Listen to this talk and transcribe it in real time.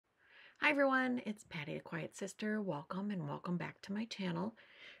everyone, it's Patty the Quiet Sister. Welcome and welcome back to my channel.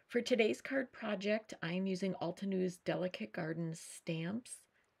 For today's card project, I am using Altenew's Delicate Gardens stamps,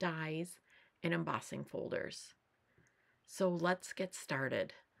 dies, and embossing folders. So let's get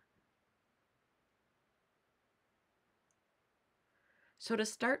started. So to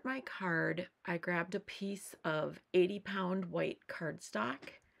start my card, I grabbed a piece of 80-pound white cardstock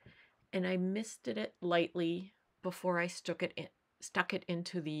and I misted it lightly before I stuck it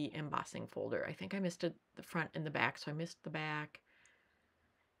into the embossing folder. I think I misted the front and the back, so I missed the back,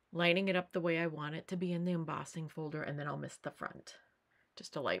 lining it up the way I want it to be in the embossing folder, and then I'll mist the front,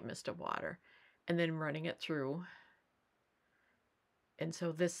 just a light mist of water, and then running it through. And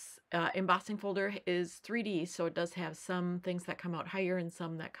so this embossing folder is 3D, so it does have some things that come out higher and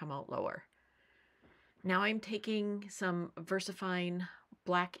some that come out lower. Now I'm taking some VersaFine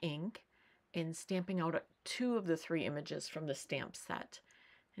black ink and stamping out 2 of the 3 images from the stamp set.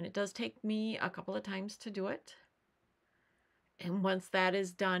 And it does take me a couple of times to do it. And once that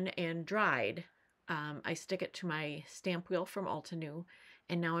is done and dried, I stick it to my stamp wheel from Altenew.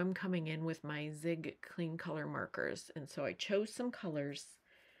 And now I'm coming in with my Zig Clean Color markers. And so I chose some colors.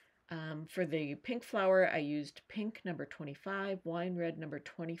 For the pink flower, I used pink number 25, wine red number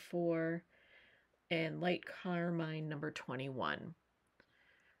 24, and light carmine number 21.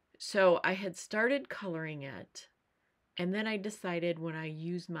 So I had started coloring it, and then I decided when I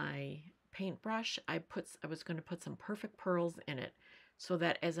use my paintbrush, I was going to put some perfect pearls in it so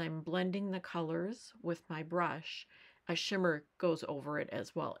that as I'm blending the colors with my brush, a shimmer goes over it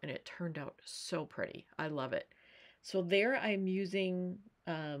as well, and it turned out so pretty. I love it. So there I'm using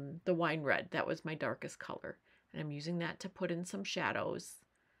the wine red. That was my darkest color, and I'm using that to put in some shadows.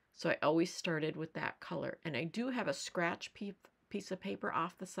 So I always started with that color, and I do have a scratch piece of paper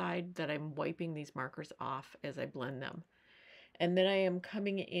off the side that I'm wiping these markers off as I blend them. And then I am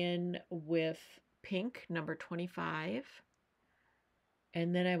coming in with pink number 25,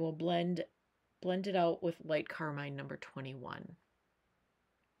 and then I will blend it out with light carmine number 21.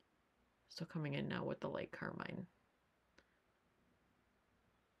 So coming in now with the light carmine.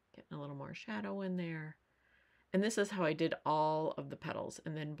 Getting a little more shadow in there. And this is how I did all of the petals,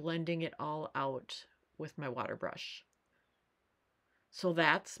 and then blending it all out with my water brush. So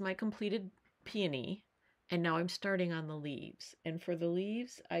that's my completed peony, and now I'm starting on the leaves. And for the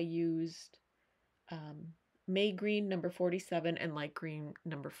leaves, I used May Green number 47 and Light Green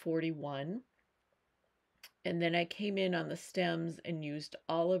number 41. And then I came in on the stems and used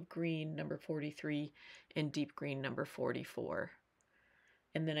Olive Green number 43 and Deep Green number 44.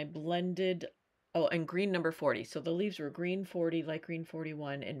 And then I blended, oh, and green number 40. So the leaves were green 40, light green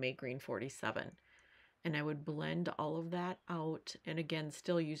 41, and May Green 47. And I would blend all of that out, and again,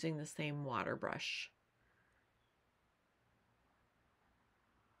 still using the same water brush.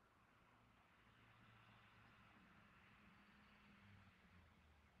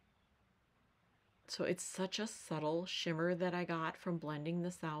 So it's such a subtle shimmer that I got from blending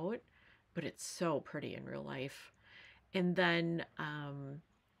this out, but it's so pretty in real life. And then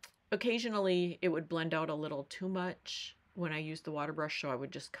occasionally it would blend out a little too much when I used the water brush, so I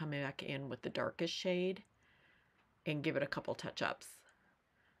would just come back in with the darkest shade and give it a couple touch-ups.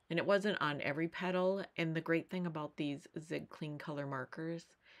 And it wasn't on every petal, and the great thing about these Zig Clean Color markers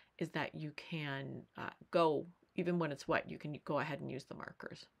is that you can go, even when it's wet, you can go ahead and use the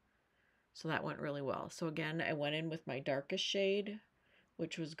markers. So that went really well. So again, I went in with my darkest shade,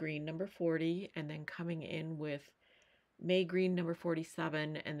 which was green number 40, and then coming in with May Green number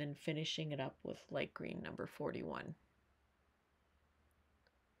 47, and then finishing it up with light green number 41.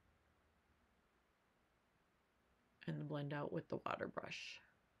 And blend out with the water brush.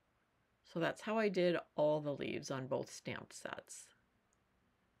 So that's how I did all the leaves on both stamped sets.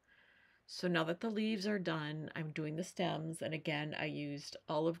 So now that the leaves are done, I'm doing the stems, and again I used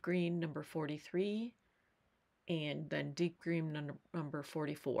Olive Green number 43 and then Deep Green number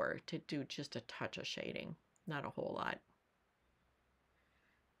 44 to do just a touch of shading, not a whole lot.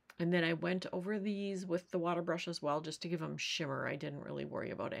 And then I went over these with the water brush as well, just to give them shimmer. I didn't really worry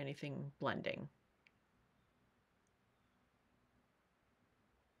about anything blending.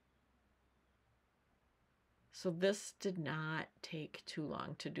 So this did not take too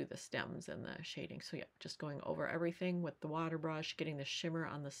long to do the stems and the shading. So yeah, just going over everything with the water brush, getting the shimmer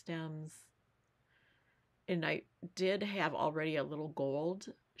on the stems. And I did have already a little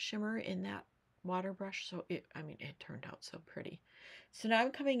gold shimmer in that water brush, so it turned out so pretty. So now I'm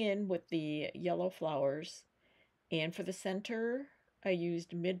coming in with the yellow flowers, and for the center I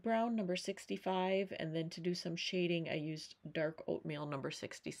used mid brown number 65, and then to do some shading I used dark oatmeal number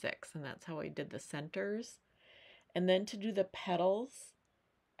 66, and that's how I did the centers. And then to do the petals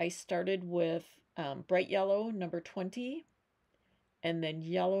I started with bright yellow number 20, and then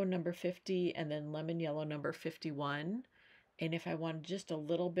yellow number 50, and then lemon yellow number 51. And if I wanted just a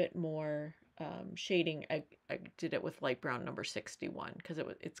little bit more shading, I did it with light brown number 61 because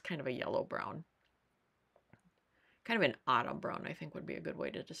it's kind of a yellow brown. Kind of an autumn brown, I think would be a good way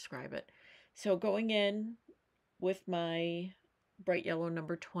to describe it. So going in with my bright yellow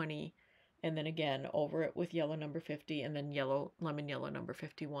number 20, and then again over it with yellow number 50, and then lemon yellow number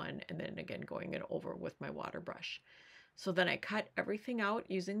 51, and then again going it over with my water brush. So then I cut everything out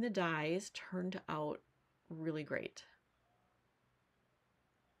using the dies, turned out really great.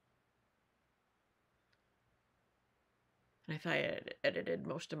 And I thought I had edited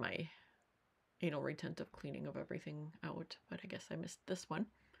most of my anal retentive cleaning of everything out, but I guess I missed this one.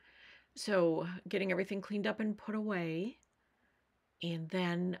 So getting everything cleaned up and put away, and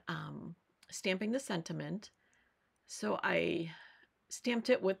then stamping the sentiment. So I stamped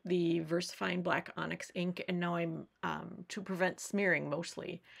it with the VersaFine Black Onyx ink, and now I'm, to prevent smearing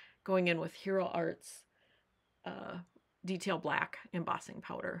mostly, going in with Hero Arts Detail Black embossing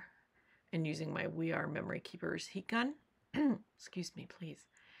powder and using my We Are Memory Keepers heat gun. Excuse me, please.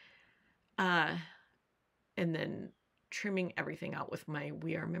 And then trimming everything out with my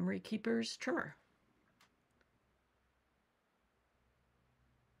We Are Memory Keepers trimmer.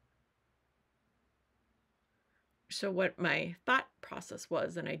 So what my thought process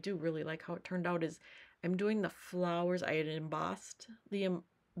was, and I do really like how it turned out, is I'm doing the flowers. I had embossed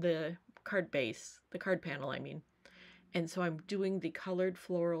the card base, the card panel, I mean. And so I'm doing the colored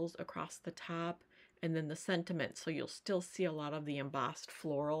florals across the top and then the sentiment. So you'll still see a lot of the embossed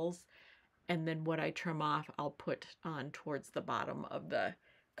florals. And then what I trim off, I'll put on towards the bottom of the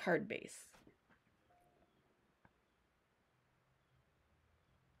card base.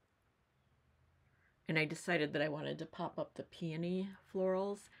 And I decided that I wanted to pop up the peony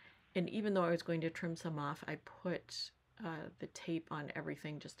florals. And even though I was going to trim some off, I put the tape on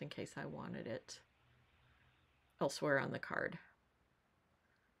everything just in case I wanted it elsewhere on the card.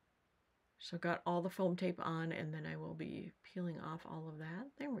 So got all the foam tape on, and then I will be peeling off all of that.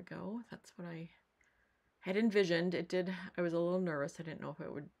 There we go. That's what I had envisioned. It did. I was a little nervous. I didn't know if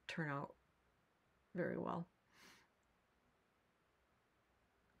it would turn out very well.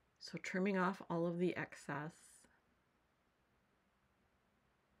 So trimming off all of the excess.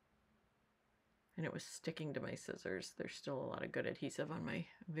 And it was sticking to my scissors. There's still a lot of good adhesive on my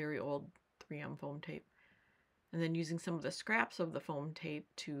very old 3M foam tape. And then using some of the scraps of the foam tape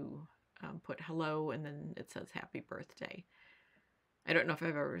to put hello, and then it says happy birthday. I don't know if I've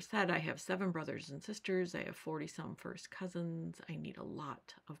ever said I have 7 brothers and sisters. I have 40-some first cousins. I need a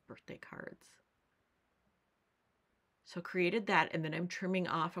lot of birthday cards. So created that, and then I'm trimming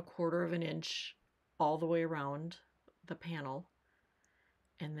off 1/4 of an inch all the way around the panel.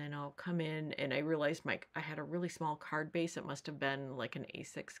 And then I'll come in, and I realized I had a really small card base. It must have been like an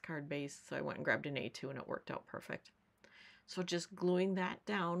A6 card base. So I went and grabbed an A2, and it worked out perfect. So just gluing that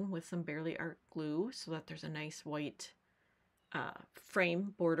down with some Barely Art glue so that there's a nice white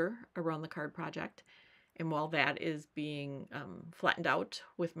frame border around the card project. And while that is being flattened out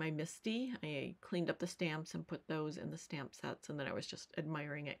with my Misty, I cleaned up the stamps and put those in the stamp sets, and then I was just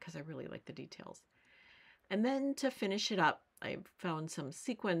admiring it because I really like the details. And then to finish it up, I found some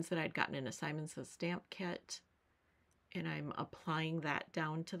sequins that I'd gotten in a Simon Says stamp kit, and I'm applying that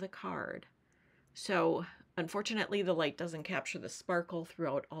down to the card. So unfortunately, the light doesn't capture the sparkle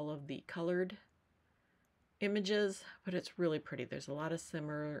throughout all of the colored images, but it's really pretty. There's a lot of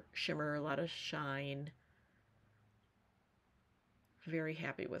shimmer, a lot of shine. Very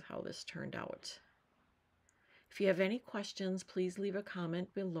happy with how this turned out. If you have any questions, please leave a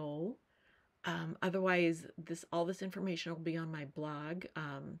comment below. Otherwise, all this information will be on my blog,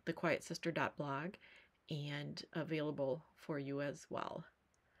 thequietsister.blog, and available for you as well.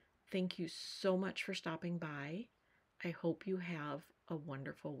 Thank you so much for stopping by. I hope you have a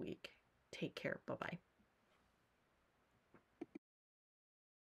wonderful week. Take care. Bye-bye.